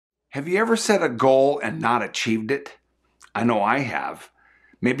Have you ever set a goal and not achieved it? I know I have.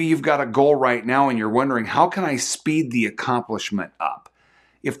 Maybe you've got a goal right now and you're wondering, how can I speed the accomplishment up?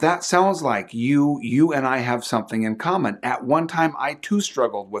 If that sounds like you and I have something in common. At one time, I too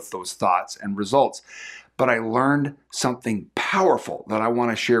struggled with those thoughts and results, but I learned something powerful that I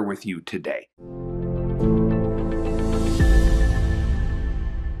want to share with you today.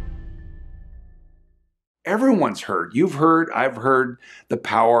 Everyone's heard, you've heard, I've heard the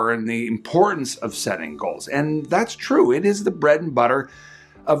power and the importance of setting goals. And that's true. It is the bread and butter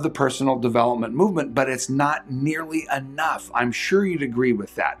of the personal development movement, but it's not nearly enough. I'm sure you'd agree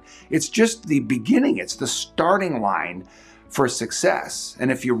with that. It's just the beginning. It's the starting line for success.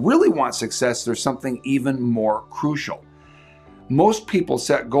 And if you really want success, there's something even more crucial. Most people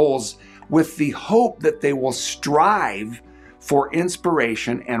set goals with the hope that they will strive for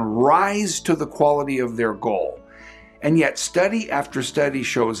inspiration and rise to the quality of their goal. And yet study after study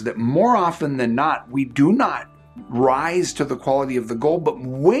shows that more often than not, we do not rise to the quality of the goal, but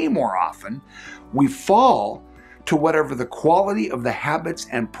way more often, we fall to whatever the quality of the habits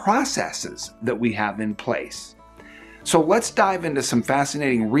and processes that we have in place. So let's dive into some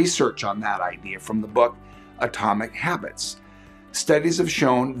fascinating research on that idea from the book Atomic Habits. Studies have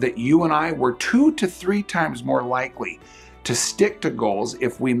shown that you and I were 2 to 3 times more likely to stick to goals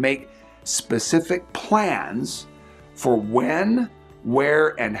if we make specific plans for when, where,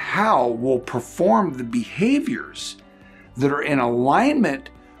 and how we'll perform the behaviors that are in alignment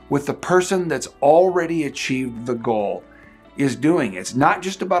with the person that's already achieved the goal is doing. It's not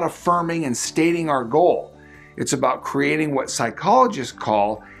just about affirming and stating our goal. It's about creating what psychologists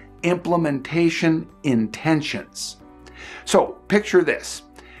call implementation intentions. So picture this.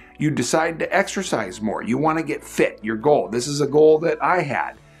 You decide to exercise more. You want to get fit, your goal. This is a goal that I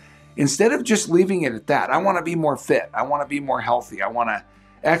had. Instead of just leaving it at that, I want to be more fit. I want to be more healthy. I want to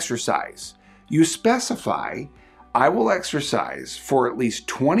exercise. You specify, I will exercise for at least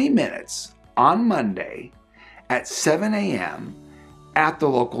 20 minutes on Monday at 7 a.m. at the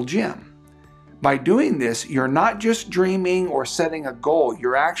local gym. By doing this, you're not just dreaming or setting a goal.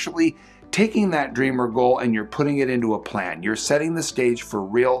 You're actually taking that dream or goal and you're putting it into a plan. You're setting the stage for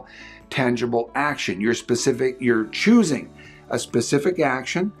real, tangible action. You're choosing a specific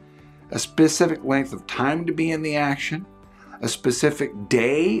action, a specific length of time to be in the action, a specific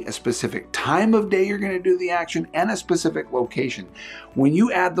day, a specific time of day you're going to do the action, and a specific location. When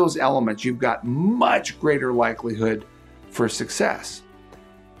you add those elements, you've got much greater likelihood for success.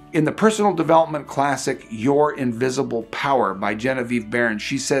 In the personal development classic, Your Invisible Power by Genevieve Barron,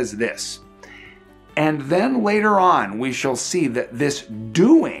 she says this, and then later on, we shall see that this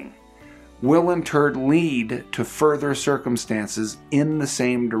doing will in turn lead to further circumstances in the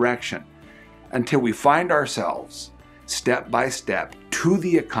same direction until we find ourselves step by step to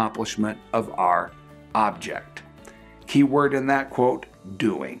the accomplishment of our object. Key word in that quote,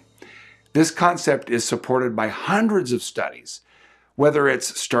 doing. This concept is supported by hundreds of studies. Whether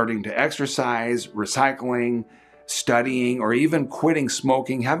it's starting to exercise, recycling, studying, or even quitting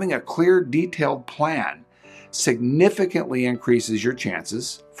smoking, having a clear, detailed plan significantly increases your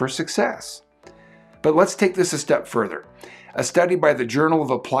chances for success. But let's take this a step further. A study by the Journal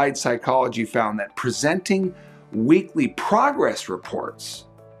of Applied Psychology found that presenting weekly progress reports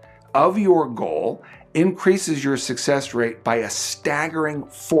of your goal increases your success rate by a staggering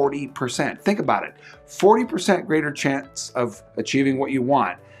 40%. Think about it. 40% greater chance of achieving what you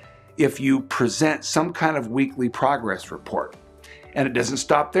want if you present some kind of weekly progress report. And it doesn't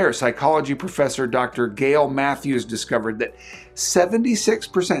stop there. Psychology professor Dr. Gail Matthews discovered that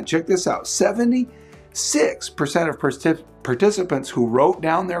 76%, check this out, 76% of participants who wrote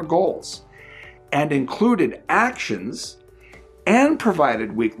down their goals and included actions and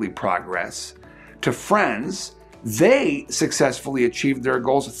provided weekly progress to friends, they successfully achieved their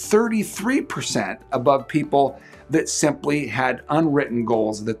goals 33% above people that simply had unwritten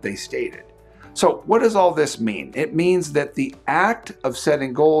goals that they stated. So what does all this mean? It means that the act of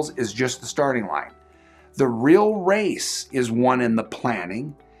setting goals is just the starting line. The real race is won in the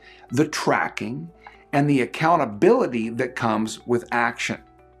planning, the tracking, and the accountability that comes with action.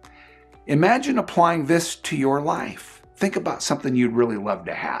 Imagine applying this to your life. Think about something you'd really love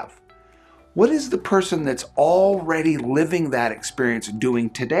to have. What is the person that's already living that experience doing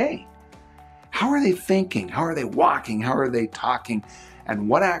today? How are they thinking? How are they walking? How are they talking? And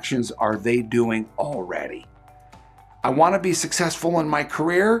what actions are they doing already? I want to be successful in my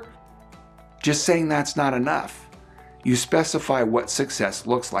career. Just saying that's not enough. You specify what success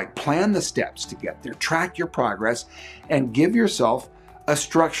looks like. Plan the steps to get there. Track your progress and give yourself a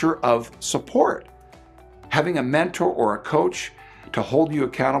structure of support. Having a mentor or a coach to hold you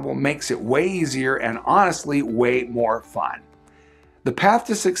accountable makes it way easier and honestly way more fun. The path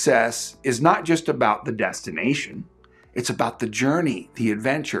to success is not just about the destination. It's about the journey, the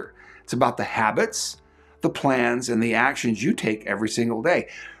adventure. It's about the habits, the plans, and the actions you take every single day.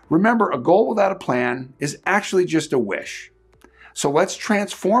 Remember, a goal without a plan is actually just a wish. So let's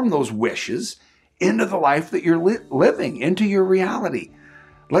transform those wishes into the life that you're living, into your reality.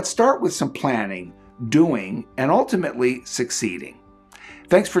 Let's start with some planning, doing, and ultimately succeeding.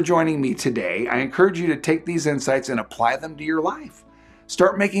 Thanks for joining me today. I encourage you to take these insights and apply them to your life.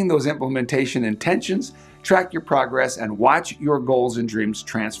 Start making those implementation intentions, track your progress, and watch your goals and dreams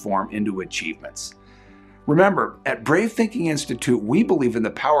transform into achievements. Remember, at Brave Thinking Institute, we believe in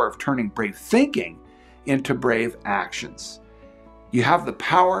the power of turning brave thinking into brave actions. You have the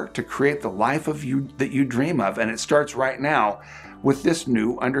power to create the life that you dream of, and it starts right now with this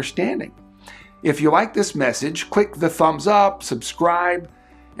new understanding. If you like this message, click the thumbs up, subscribe,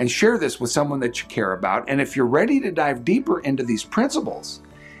 and share this with someone that you care about. And if you're ready to dive deeper into these principles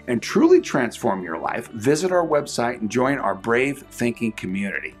and truly transform your life, visit our website and join our Brave Thinking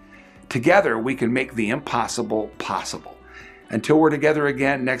community. Together, we can make the impossible possible. Until we're together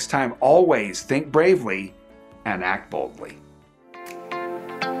again next time, always think bravely and act boldly.